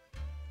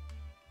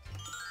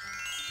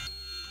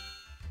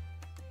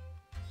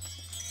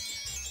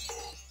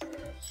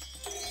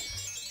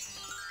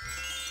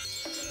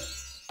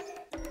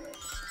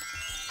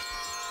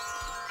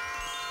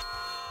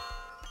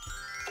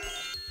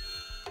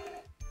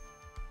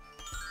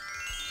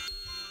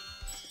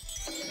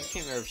 I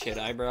can't remember if she had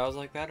eyebrows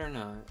like that or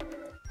not.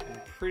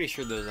 I'm pretty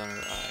sure those on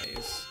her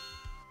eyes.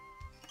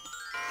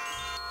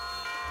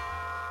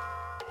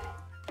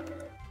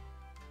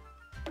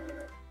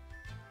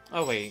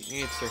 Oh wait,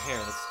 maybe it's her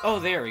hair. Oh,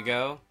 there we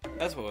go.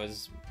 That's what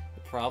was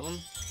the problem.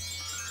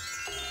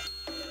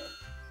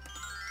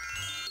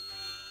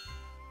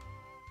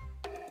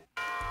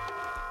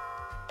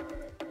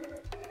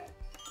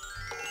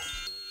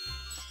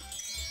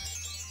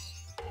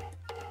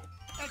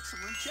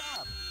 Excellent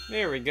job.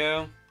 There we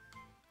go.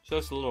 So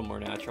it's a little more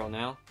natural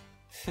now.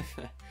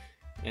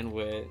 And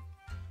Whit.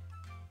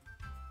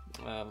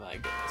 Oh my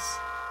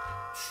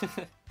goodness.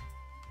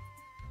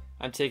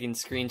 I'm taking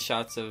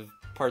screenshots of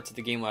parts of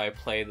the game while I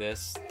play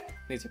this.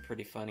 These are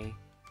pretty funny.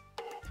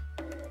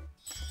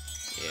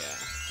 Yeah,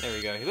 there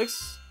we go. He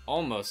looks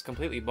almost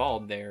completely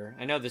bald there.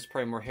 I know there's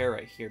probably more hair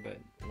right here, but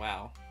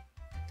wow.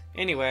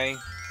 Anyway.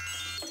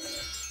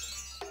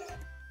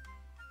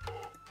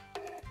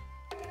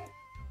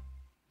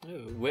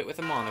 Ooh, Whit with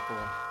a monocle.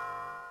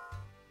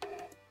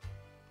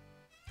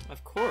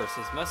 Of course,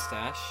 his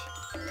mustache.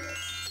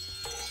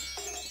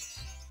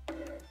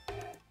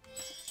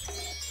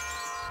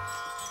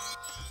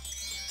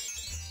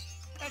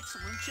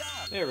 Excellent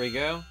job. There we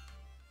go.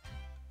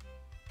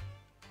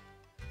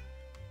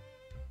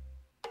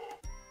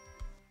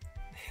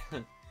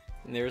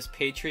 And there's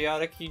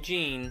patriotic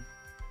Eugene.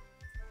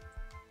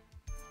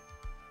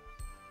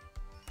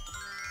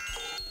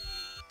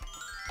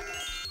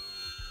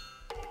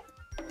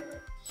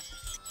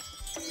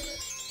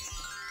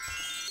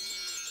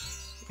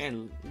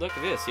 And look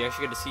at this, you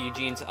actually get to see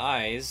Eugene's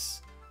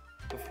eyes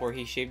before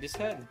he shaved his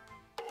head.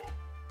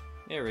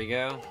 There we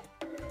go.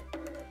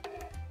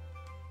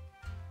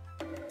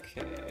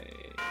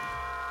 Okay.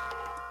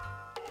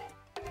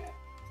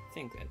 I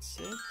think that's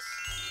it.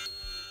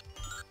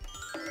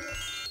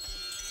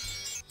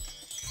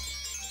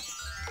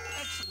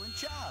 Excellent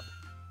job.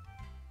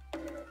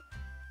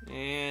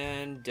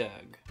 And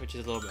Doug, which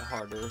is a little bit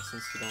harder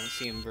since you don't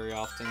see him very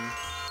often.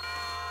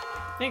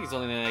 I think he's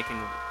only been like in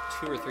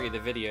 2 or 3 of the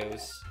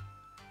videos.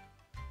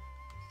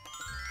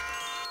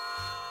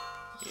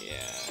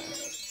 Yeah.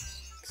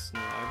 No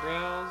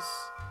eyebrows.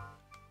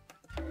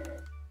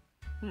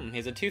 He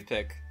has a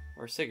toothpick.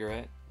 Or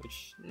cigarette.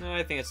 Which, no,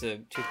 I think it's a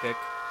toothpick.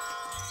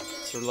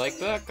 Sort of like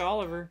Buck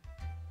Oliver.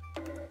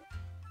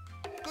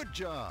 Good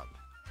job.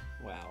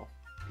 Wow.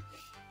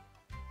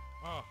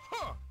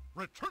 Aha!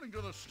 Returning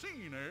to the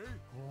scene, eh?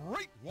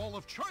 Great Wall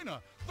of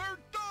China! They're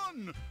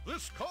done!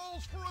 This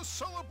calls for a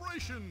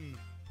celebration!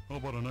 How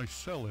about a nice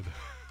salad?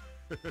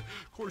 Of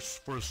course,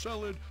 for a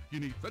salad, you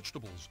need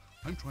vegetables.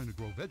 I'm trying to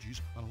grow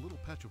veggies on a little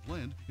patch of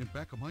land in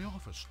back of my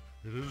office.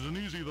 It isn't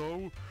easy,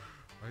 though.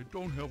 I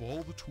don't have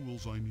all the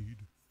tools I need.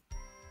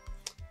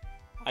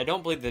 I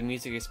don't believe the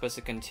music is supposed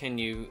to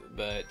continue,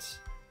 but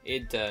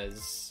it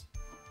does.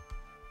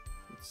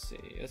 Let's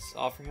see. Let's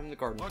offer him the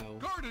garden hoe. A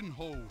garden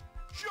hoe!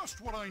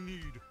 Just what I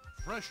need!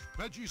 Fresh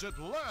veggies at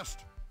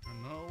last!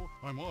 And now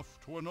I'm off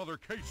to another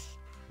case.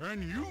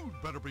 And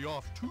you'd better be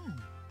off, too.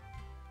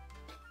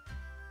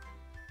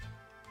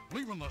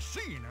 Leaving the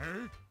scene,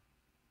 eh?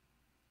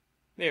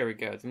 There we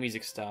go. The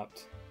music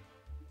stopped.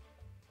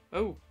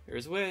 Oh,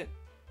 there's Whit.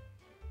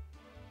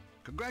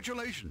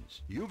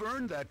 Congratulations. You've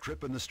earned that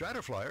trip in the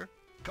Strata-flyer.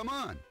 Come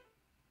on.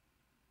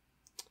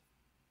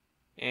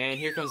 And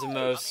here comes the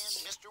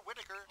most Mr.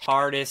 Whitaker.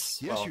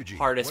 hardest, Yes, well, Eugene.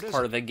 hardest What is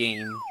part it? of the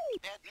game.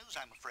 Bad news,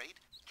 I'm afraid.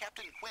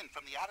 Captain Quinn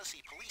from the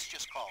Odyssey police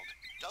just called.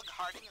 Doug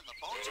Harding and the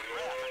Bones of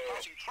Wrath are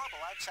causing trouble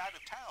outside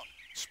of town.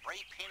 Spray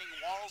painting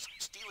walls,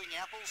 stealing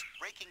apples,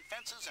 breaking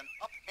fences, and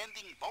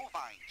upending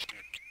bovines.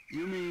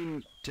 You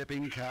mean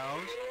tipping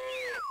cows?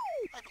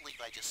 I believe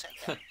I just said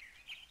that.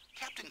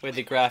 Captain Where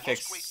the Quinn, most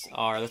graphics grateful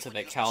are, for looks like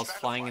using that cow's the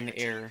flying in the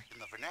Strata-flyer air. In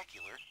the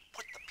vernacular,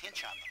 put the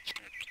pinch on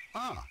them.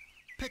 Ah,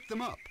 pick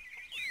them up.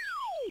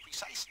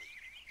 Precisely.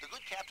 The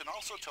good captain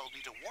also told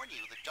me to warn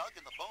you that Doug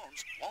and the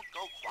Bones won't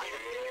go quietly.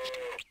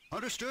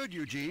 Understood,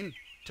 Eugene.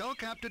 Tell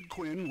Captain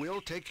Quinn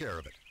we'll take care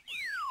of it.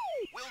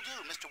 Will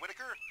do, Mr.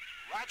 Whitaker.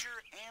 Roger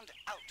and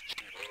out.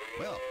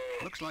 Well,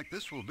 looks like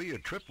this will be a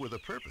trip with a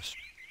purpose.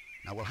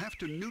 Now we'll have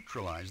to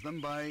neutralize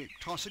them by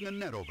tossing a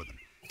net over them.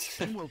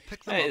 Then we'll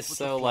pick them That up is with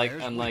so the like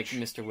flyer's unlike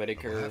winch. Mr. We'll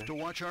Whitaker. have to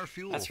watch our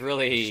fuel. That's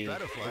really, The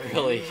Strata-flyer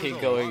really uses a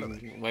lot of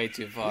it. going way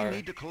too We far.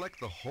 need to collect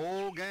the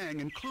whole gang,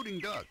 including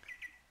Doug.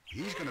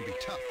 He's going to be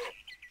tough.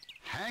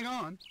 Hang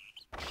on.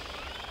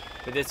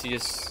 For this, you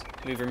just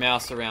move your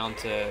mouse around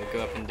to go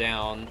up and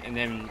down, and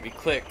then we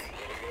click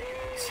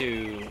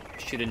to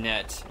shoot a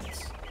net.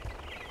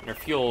 And our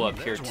fuel up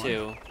here There's one.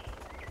 too.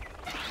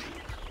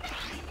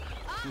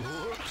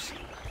 Whoops.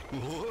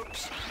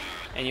 Whoops.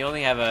 And you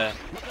only have a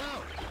Look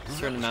out.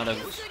 certain amount of...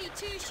 Goody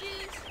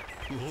two-shoes.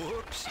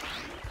 Whoops.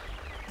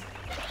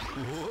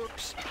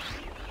 Whoops.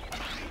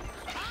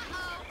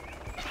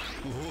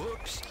 Uh-oh.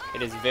 Whoops.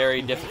 It is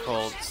very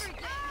difficult.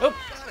 Oh,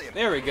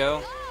 there we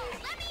go. Oh,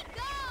 let me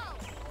go.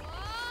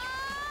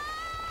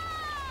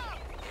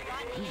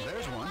 Whoa.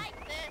 There's one.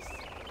 Like this.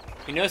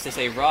 You notice they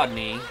say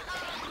Rodney,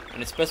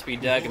 and it's supposed to be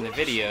Doug in the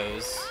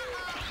videos.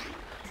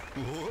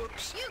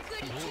 Whoops. You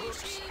goody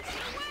two-shoes. Get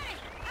away.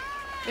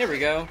 There we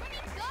go. Let me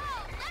go.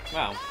 Let me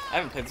Wow, go. I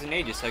haven't played this in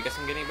ages, so I guess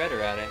I'm getting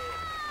better at it.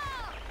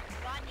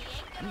 Rodney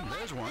ain't gonna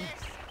There's like one.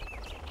 this.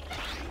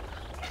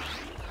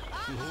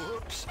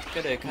 Whoops.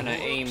 Gotta kind of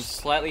aim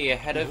slightly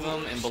ahead of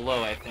him and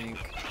below, I think.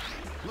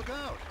 Look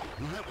out.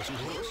 That was You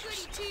close.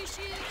 goody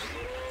two-shoes.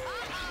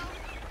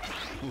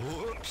 Uh-oh.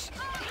 Whoops.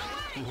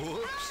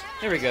 Whoops.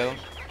 There we go. Let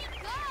me go.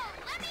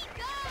 Let me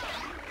go.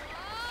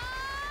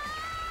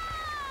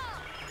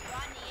 Whoa.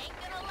 Rodney ain't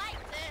gonna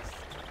like this.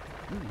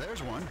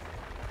 There's one.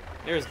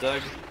 There's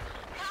Doug.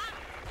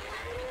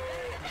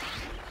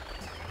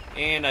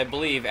 And I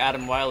believe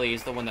Adam Wiley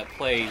is the one that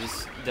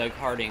plays Doug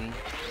Harding.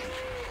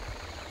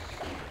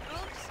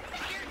 Oops,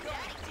 here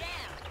goes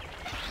down.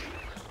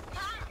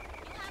 Ha!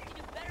 You'll have to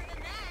do better than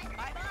that.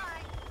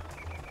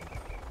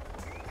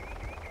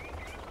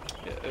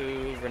 Bye-bye.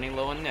 Uh-oh, running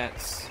low on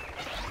nets.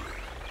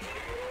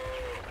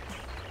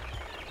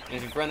 And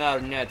if you've run out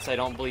of nets, I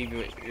don't believe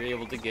you're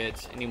able to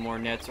get any more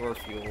nets or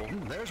fuel.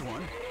 There's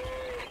one.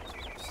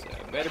 So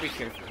better be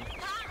careful.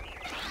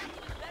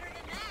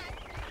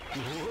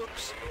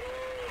 Whoops.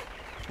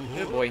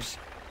 Good boy.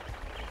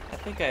 I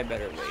think I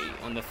better wait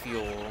on the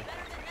fuel.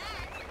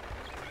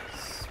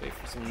 Let's wait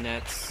for some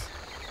nets.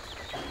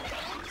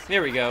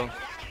 There we go.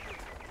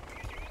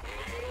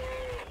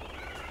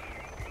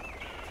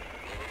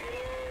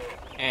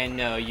 And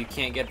no, you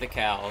can't get the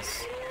cows.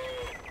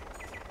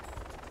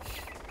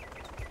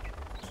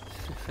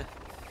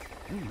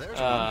 There's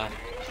Uh,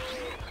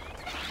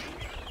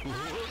 one.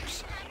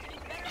 Whoops.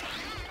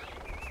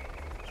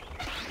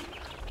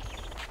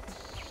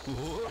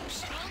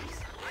 Whoops.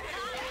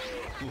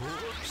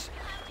 Whoops.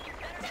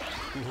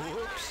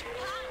 Whoops.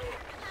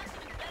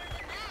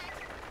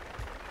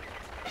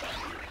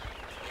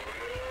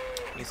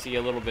 you see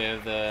a little bit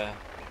of the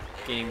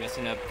game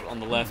messing up on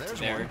the left There's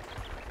there.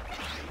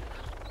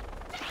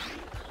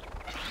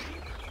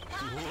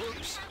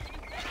 Whoops.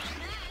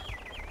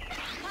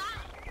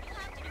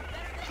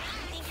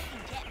 Think you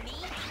can get me?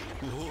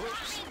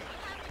 Whoops.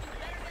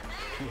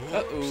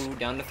 Uh-oh,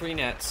 down to 3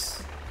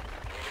 nets.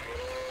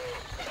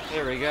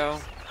 There we go.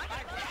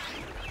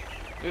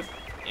 Oop.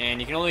 And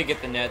you can only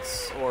get the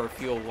nets or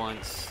fuel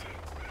once.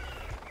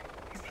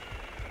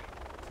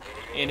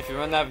 And if you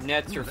run out of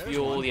nets or There's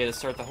fuel, one. you have to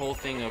start the whole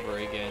thing over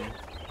again.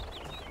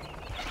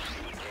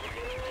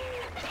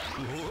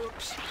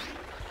 Whoops.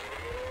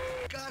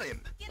 Got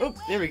him. Oh,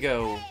 there we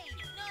go. No,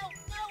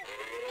 no,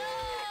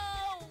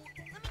 no!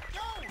 Let me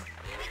go!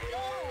 Let me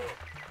go!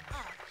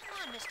 Oh, come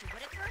on, Mr.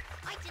 Whitaker.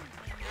 I didn't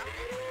mean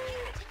nothing.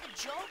 Can't you take a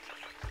joke?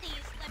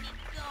 Please, let me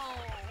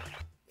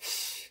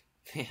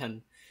go.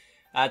 Man,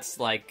 that's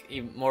like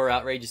even more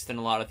outrageous than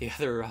a lot of the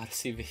other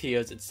Odyssey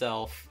videos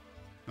itself.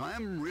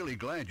 I'm really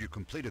glad you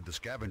completed the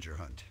scavenger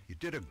hunt. You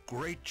did a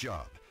great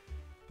job.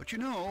 But you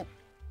know,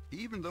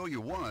 even though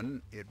you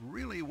won, it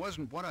really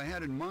wasn't what I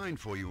had in mind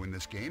for you in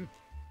this game.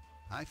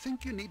 I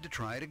think you need to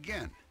try it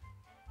again.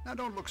 Now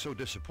don't look so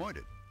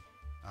disappointed.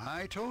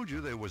 I told you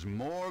there was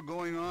more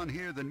going on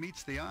here than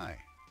meets the eye.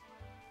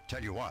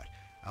 Tell you what,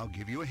 I'll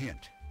give you a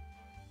hint.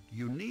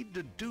 You need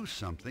to do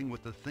something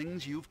with the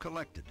things you've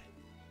collected.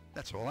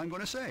 That's all I'm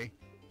going to say.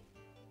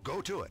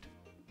 Go to it.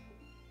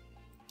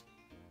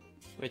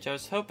 Which I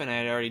was hoping I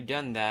had already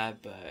done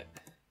that, but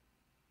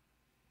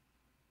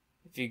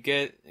if you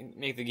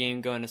make the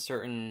game go in a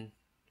certain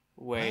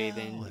way,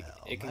 then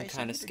it can nice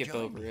kind of of you to skip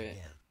join over me it.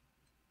 again.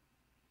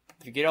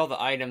 If you get all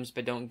the items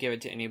but don't give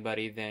it to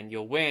anybody, then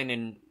you'll win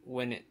and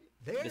win it,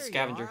 There the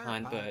scavenger you are,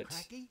 hunt, my but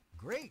Cracky.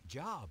 Great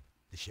job.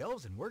 The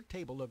shelves and work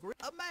table look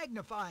a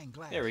magnifying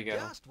glass. There we go.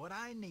 Just what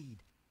I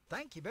need.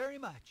 Thank you very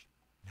much.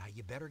 Now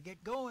you better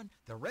get going.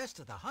 The rest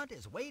of the hunt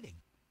is waiting.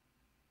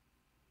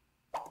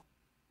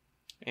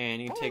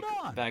 and you can Hold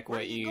take on. back Where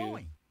what are you you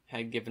going?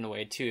 had given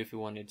away too if you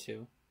wanted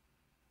to.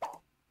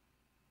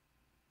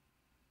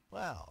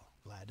 Well,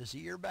 glad to see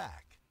you're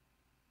back.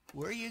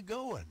 Where are you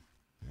going?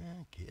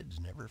 Kids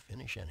never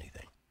finish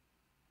anything.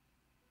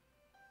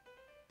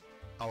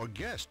 Our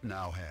guest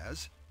now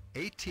has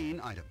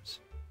 18 items.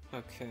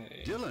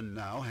 Okay. Dylan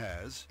now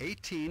has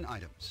 18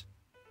 items.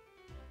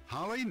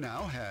 Holly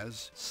now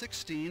has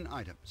 16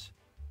 items.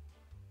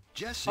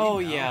 Jesse Oh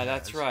now yeah,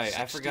 that's has right.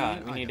 I 16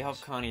 forgot. We need to help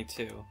items. Connie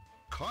too.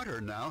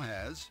 Carter now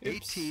has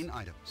Oops. 18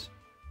 items.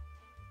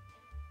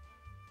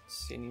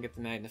 Let's see, you can get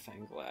the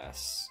magnifying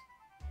glass.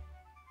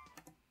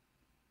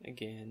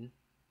 Again.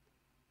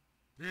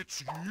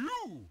 It's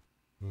you!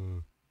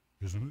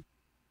 Isn't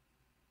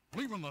it?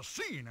 Leaving the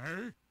scene,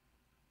 eh?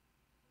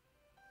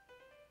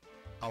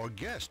 Our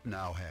guest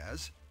now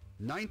has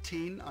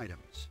 19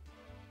 items.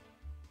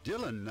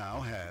 Dylan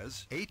now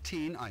has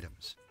 18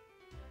 items.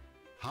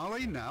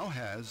 Holly now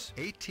has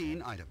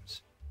 18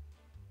 items.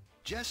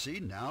 Jesse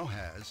now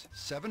has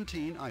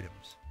 17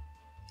 items.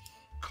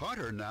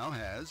 Carter now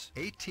has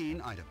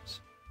 18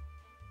 items.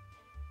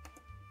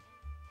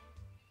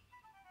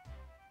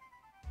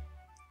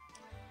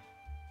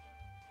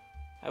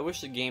 I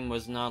wish the game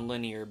was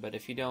non-linear, but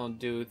if you don't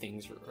do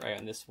things right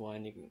on this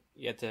one,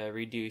 you have to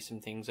redo some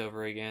things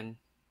over again.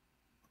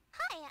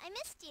 Hi, I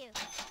missed you.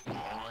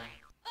 Ah!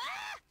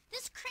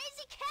 This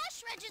crazy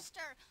cash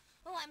register!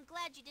 Oh, I'm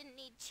glad you didn't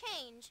need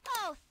change.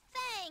 Oh,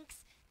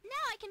 thanks!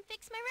 Now I can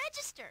fix my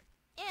register.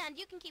 And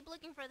you can keep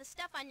looking for the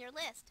stuff on your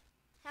list.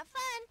 Have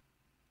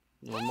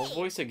fun! Normal Hey,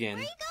 voice again.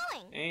 where are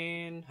you going?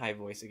 And high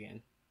voice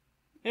again.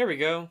 There we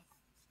go.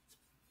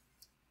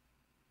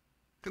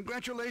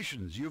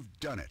 Congratulations, you've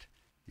done it.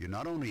 You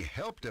not only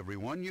helped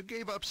everyone, you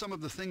gave up some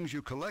of the things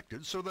you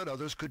collected so that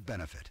others could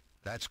benefit.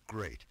 That's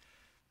great.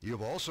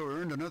 You've also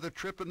earned another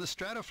trip in the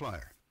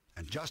Strata-flyer.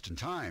 And just in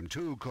time,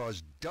 too,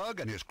 cause Doug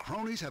and his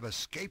cronies have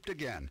escaped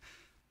again.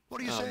 What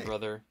do you say? Oh,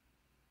 brother.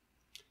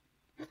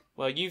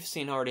 Well, you've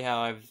seen already how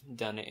I've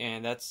done it,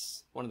 and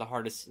that's one of the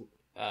hardest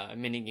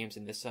mini-games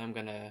in this, so I'm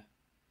gonna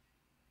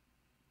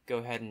go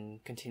ahead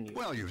and continue.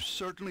 Well, you've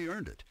certainly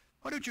earned it.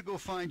 Why don't you go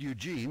find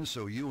Eugene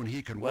so you and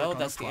he can work Well, on a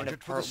that's the end of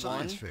project for the part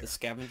one, science fair? the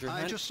Scavenger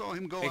Hunt. I just saw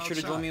him go Make sure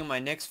to join outside. me on my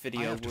next I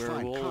video have to where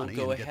find we'll Connie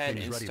go and get ahead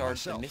things and ready start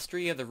myself. the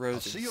mystery of the I'll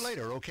roses. see you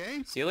later,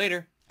 okay? See you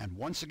later. And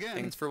once again,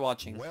 Thanks for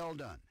watching. well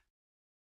done.